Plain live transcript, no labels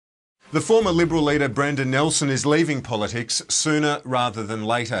The former Liberal leader Brendan Nelson is leaving politics sooner rather than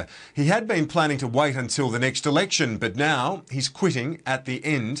later. He had been planning to wait until the next election, but now he's quitting at the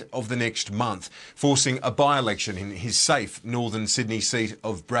end of the next month, forcing a by-election in his safe northern Sydney seat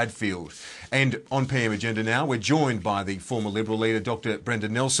of Bradfield. And on PM Agenda now, we're joined by the former Liberal leader, Dr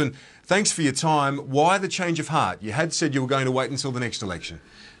Brendan Nelson. Thanks for your time. Why the change of heart? You had said you were going to wait until the next election.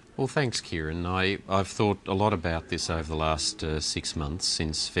 Well, thanks, Kieran. I've thought a lot about this over the last 6 months,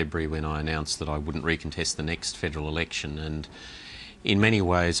 since February when I announced that I wouldn't recontest the next federal election, and in many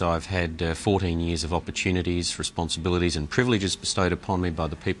ways I've had 14 years of opportunities, responsibilities and privileges bestowed upon me by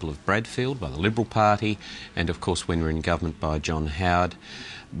the people of Bradfield, by the Liberal Party, and of course when we're in government by John Howard.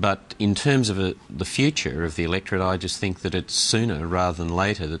 But in terms of the future of the electorate, I just think that it's sooner rather than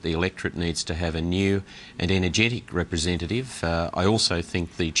later that the electorate needs to have a new and energetic representative. I also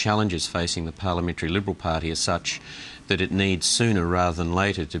think the challenges facing the Parliamentary Liberal Party are such that it needs sooner rather than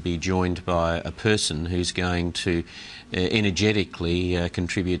later to be joined by a person who's going to energetically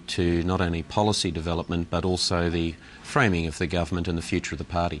contribute to not only policy development but also the framing of the government and the future of the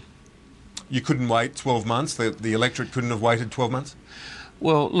party. You couldn't wait 12 months? The electorate couldn't have waited 12 months?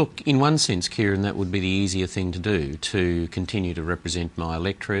 Well, look, in one sense, Kieran, that would be the easier thing to do, to continue to represent my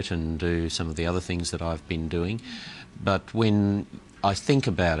electorate and do some of the other things that I've been doing. But when I think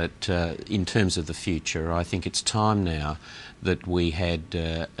about it in terms of the future, I think it's time now that we had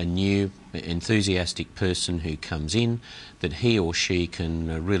a new enthusiastic person who comes in, that he or she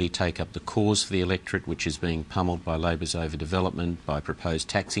can really take up the cause for the electorate, which is being pummelled by Labor's overdevelopment, by proposed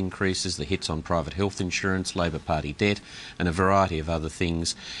tax increases, the hits on private health insurance, Labor Party debt and a variety of other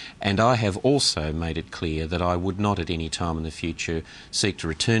things. And I have also made it clear that I would not at any time in the future seek to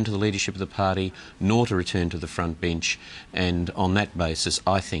return to the leadership of the party, nor to return to the front bench. And on that basis,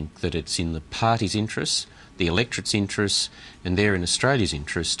 I think that it's in the party's interests, the electorate's interests, and they're in Australia's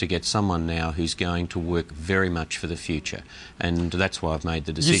interests to get someone now who's going to work very much for the future, and that's why I've made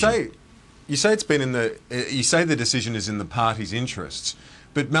the decision. You say it's been in the. You say the decision is in the party's interests,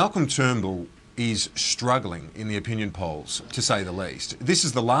 but Malcolm Turnbull is struggling in the opinion polls, to say the least. This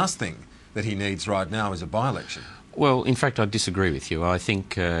is the last thing that he needs right now is a by-election. Well, in fact, I disagree with you. I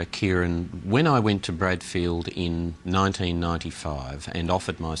think, Kieran, when I went to Bradfield in 1995 and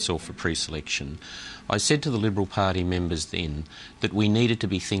offered myself for pre-selection, I said to the Liberal Party members then that we needed to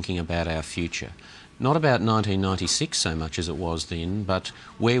be thinking about our future. Not about 1996 so much as it was then, but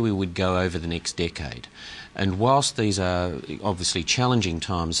where we would go over the next decade. And whilst these are obviously challenging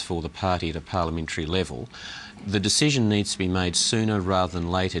times for the party at a parliamentary level, the decision needs to be made sooner rather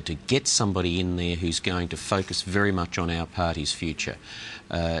than later to get somebody in there who's going to focus very much on our party's future.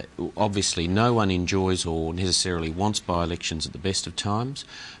 Obviously, no one enjoys or necessarily wants by-elections at the best of times,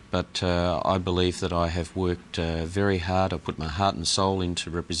 but I believe that I have worked very hard. I've put my heart and soul into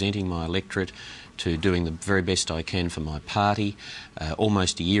representing my electorate, to doing the very best I can for my party.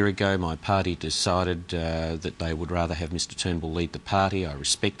 Almost a year ago, my party decided that they would rather have Mr Turnbull lead the party. I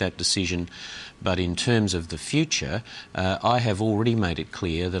respect that decision. But in terms of the future, I have already made it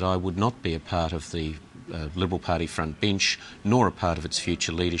clear that I would not be a part of the Liberal Party front bench, nor a part of its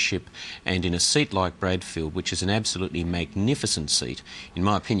future leadership. And in a seat like Bradfield, which is an absolutely magnificent seat, in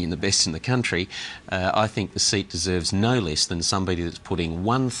my opinion the best in the country, I think the seat deserves no less than somebody that's putting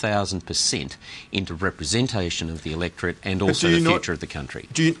 1,000% into representation of the electorate and also the future of the country.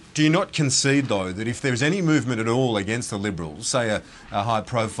 Do you not concede, though, that if there's any movement at all against the Liberals, say a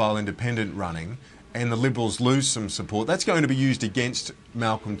high-profile independent running, and the Liberals lose some support, that's going to be used against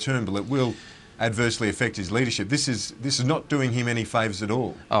Malcolm Turnbull? It will adversely affect his leadership. This is not doing him any favours at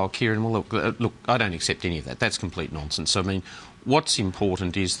all. Oh, Kieran, well, look, I don't accept any of that. That's complete nonsense. I mean, what's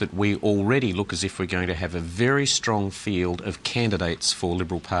important is that we already look as if we're going to have a very strong field of candidates for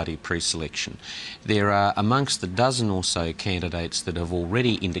Liberal Party pre-selection. There are amongst the dozen or so candidates that have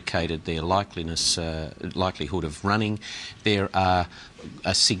already indicated their likelihood of running. There are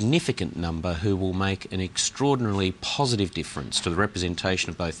a significant number who will make an extraordinarily positive difference to the representation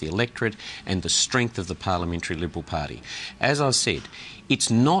of both the electorate and the strength of the Parliamentary Liberal Party. As I've said,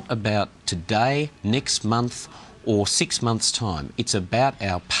 it's not about today, next month or 6 months' time. It's about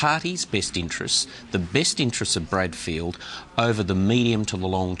our party's best interests, the best interests of Bradfield over the medium to the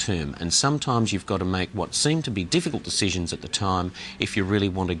long term. And sometimes you've got to make what seem to be difficult decisions at the time if you really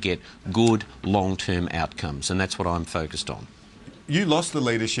want to get good long-term outcomes, and that's what I'm focused on. You lost the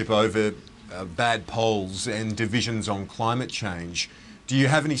leadership over bad polls and divisions on climate change. Do you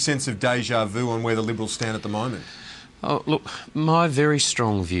have any sense of déjà vu on where the Liberals stand at the moment? Oh, look, my very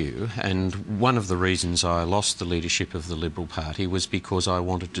strong view, and one of the reasons I lost the leadership of the Liberal Party was because I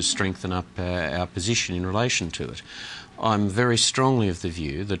wanted to strengthen up our position in relation to it. I'm very strongly of the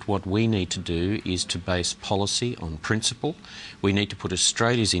view that what we need to do is to base policy on principle. We need to put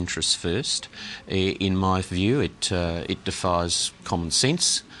Australia's interests first. In my view, it defies common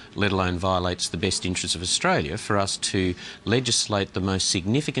sense, let alone violates the best interests of Australia, for us to legislate the most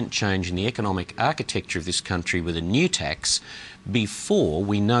significant change in the economic architecture of this country with a new tax before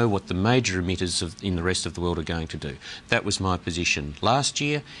we know what the major emitters in the rest of the world are going to do. That was my position last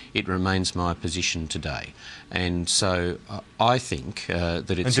year. It remains my position today. And so I think that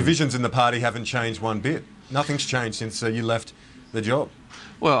it's... And divisions in the party haven't changed one bit. Nothing's changed since you left the job.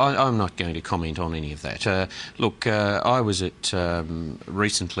 Well, I'm not going to comment on any of that. Look, I was at...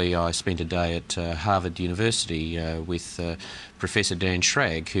 recently I spent a day at Harvard University with Professor Dan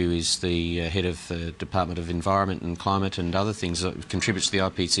Schrag, who is the head of the Department of Environment and Climate and other things, contributes to the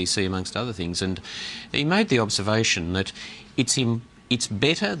IPCC amongst other things, and he made the observation that it's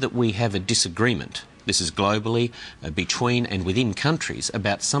better that we have a disagreement, this is globally, between and within countries,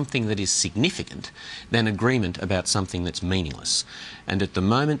 about something that is significant than agreement about something that's meaningless. And at the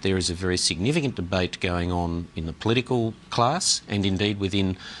moment there is a very significant debate going on in the political class and indeed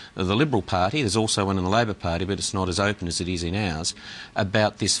within the Liberal Party. There's also one in the Labor Party, but it's not as open as it is in ours,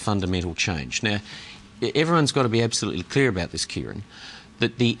 about this fundamental change. Now, everyone's got to be absolutely clear about this, Kieran,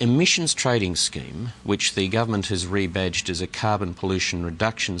 that the emissions trading scheme, which the government has rebadged as a carbon pollution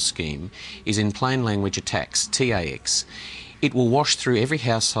reduction scheme, is in plain language a tax, TAX. It will wash through every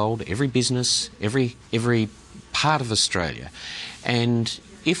household, every business, every part of Australia. And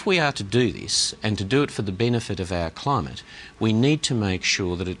if we are to do this, and to do it for the benefit of our climate, we need to make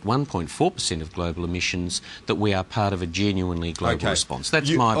sure that at 1.4% of global emissions that we are part of a genuinely global response.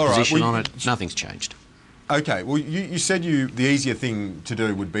 That's my position on it. Nothing's changed. OK, well, you said the easier thing to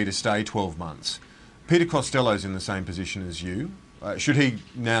do would be to stay 12 months. Peter Costello's in the same position as you. Should he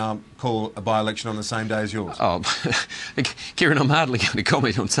now call a by-election on the same day as yours? Oh, Kieran, I'm hardly going to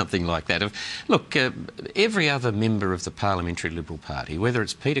comment on something like that. Look, every other member of the Parliamentary Liberal Party, whether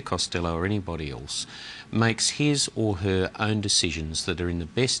it's Peter Costello or anybody else, makes his or her own decisions that are in the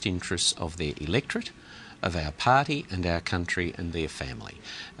best interests of their electorate, of our party and our country and their family.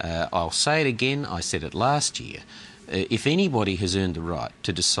 I'll say it again, I said it last year. If anybody has earned the right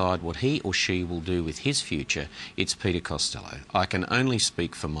to decide what he or she will do with his future, it's Peter Costello. I can only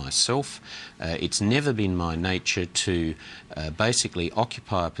speak for myself. It's never been my nature to basically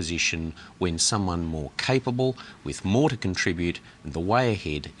occupy a position when someone more capable, with more to contribute, the way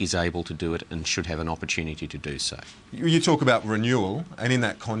ahead, is able to do it and should have an opportunity to do so. You talk about renewal, and in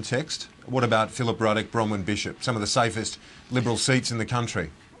that context, what about Philip Ruddock, Bronwyn Bishop, some of the safest Liberal seats in the country?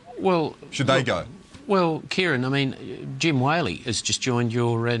 Well, should they go? Well, Kieran, I mean, Jim Whaley has just joined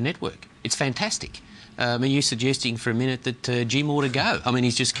your network. It's fantastic. I mean, you're suggesting for a minute that Jim ought to go. I mean,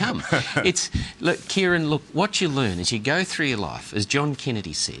 he's just come. Look, Kieran, look, what you learn as you go through your life, as John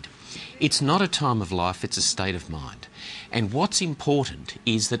Kennedy said, it's not a time of life, it's a state of mind. And what's important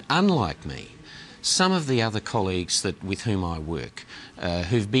is that, unlike me, some of the other colleagues with whom I work,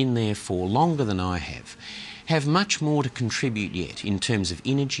 who've been there for longer than I have much more to contribute yet in terms of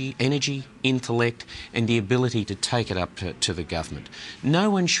energy, intellect and the ability to take it up to the government. No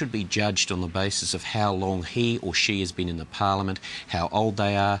one should be judged on the basis of how long he or she has been in the Parliament, how old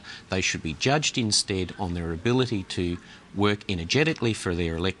they are. They should be judged instead on their ability to work energetically for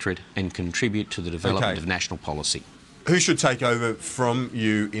their electorate and contribute to the development of national policy. Who should take over from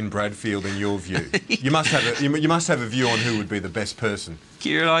you in Bradfield, in your view? You must have a view on who would be the best person.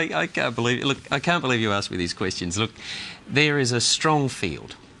 Kieran, I can't believe it. Look, I can't believe you asked me these questions. Look, there is a strong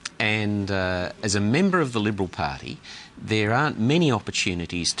field, and as a member of the Liberal Party, there aren't many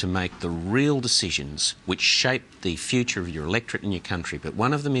opportunities to make the real decisions which shape the future of your electorate and your country, but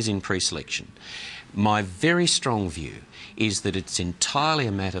one of them is in pre-selection. My very strong view is that it's entirely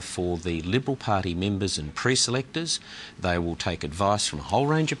a matter for the Liberal Party members and pre-selectors. They will take advice from a whole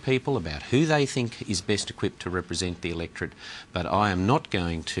range of people about who they think is best equipped to represent the electorate, but I am not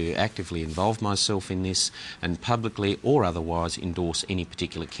going to actively involve myself in this and publicly or otherwise endorse any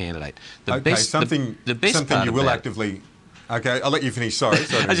particular candidate. Something you will actively... OK, I'll let you finish. Sorry. I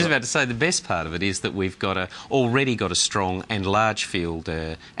was just about to say the best part of it is that we've already got a strong and large field,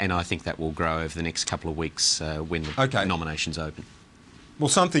 and I think that will grow over the next couple of weeks when the nominations open. Well,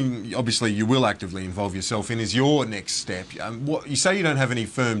 something obviously you will actively involve yourself in is your next step. You say you don't have any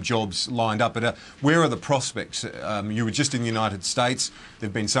firm jobs lined up, but where are the prospects? You were just in the United States. There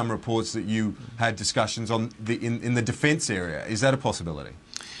have been some reports that you had discussions on in the defence area. Is that a possibility?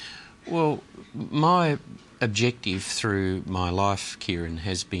 Well, my objective through my life, Kieran,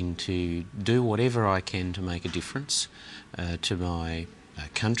 has been to do whatever I can to make a difference to my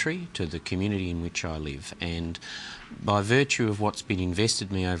country, to the community in which I live, and by virtue of what's been invested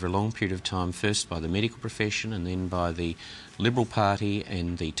in me over a long period of time, first by the medical profession and then by the Liberal Party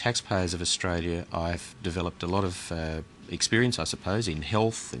and the taxpayers of Australia, I've developed a lot of experience, I suppose, in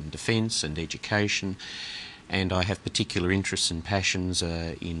health and defence and education, and I have particular interests and passions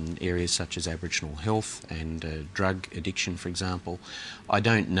in areas such as Aboriginal health and drug addiction, for example. I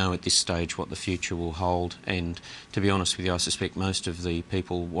don't know at this stage what the future will hold, and to be honest with you, I suspect most of the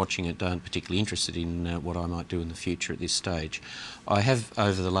people watching it aren't particularly interested in what I might do in the future at this stage. I have,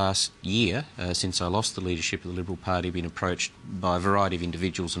 over the last year, since I lost the leadership of the Liberal Party, been approached by a variety of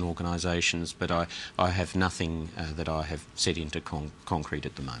individuals and organisations, but I have nothing that I have set into concrete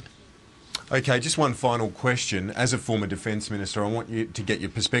at the moment. Okay, just one final question. As a former Defence Minister, I want you to get your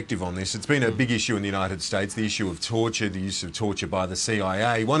perspective on this. It's been a big issue in the United States, the issue of torture, the use of torture by the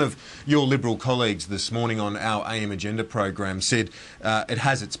CIA. One of your Liberal colleagues this morning on our AM Agenda program said it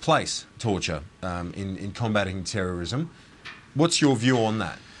has its place, torture, in combating terrorism. What's your view on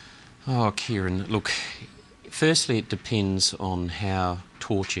that? Oh, Kieran, look, firstly it depends on how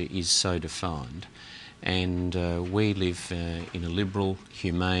torture is so defined. And we live in a liberal,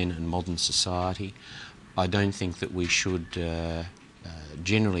 humane and modern society. I don't think that we should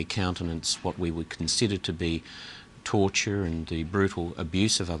generally countenance what we would consider to be torture and the brutal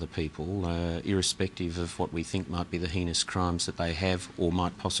abuse of other people, irrespective of what we think might be the heinous crimes that they have or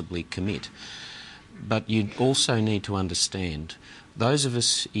might possibly commit. But you also need to understand, those of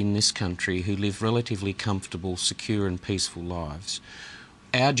us in this country who live relatively comfortable, secure and peaceful lives,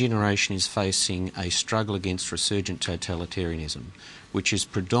 our generation is facing a struggle against resurgent totalitarianism, which is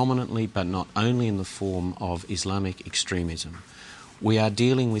predominantly, but not only, in the form of Islamic extremism. We are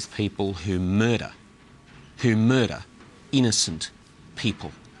dealing with people who murder innocent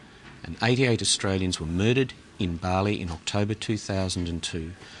people. And 88 Australians were murdered in Bali in October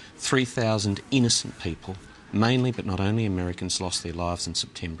 2002. 3,000 innocent people, mainly but not only Americans, lost their lives on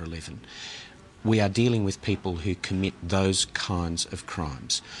September 11. We are dealing with people who commit those kinds of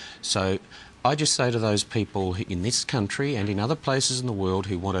crimes. So I just say to those people in this country and in other places in the world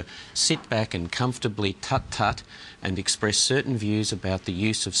who want to sit back and comfortably tut-tut and express certain views about the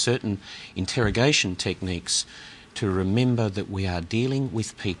use of certain interrogation techniques, to remember that we are dealing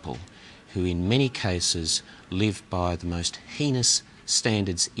with people who in many cases live by the most heinous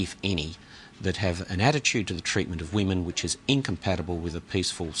standards, if any, that have an attitude to the treatment of women which is incompatible with a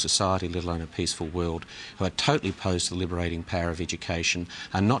peaceful society, let alone a peaceful world, who are totally opposed to the liberating power of education,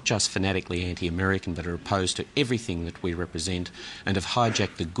 are not just fanatically anti-American but are opposed to everything that we represent, and have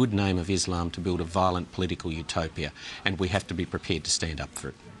hijacked the good name of Islam to build a violent political utopia, and we have to be prepared to stand up for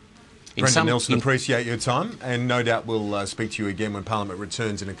it. Brendan Nelson, appreciate your time, and no doubt we'll speak to you again when Parliament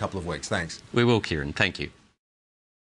returns in a couple of weeks. Thanks. We will, Kieran. Thank you.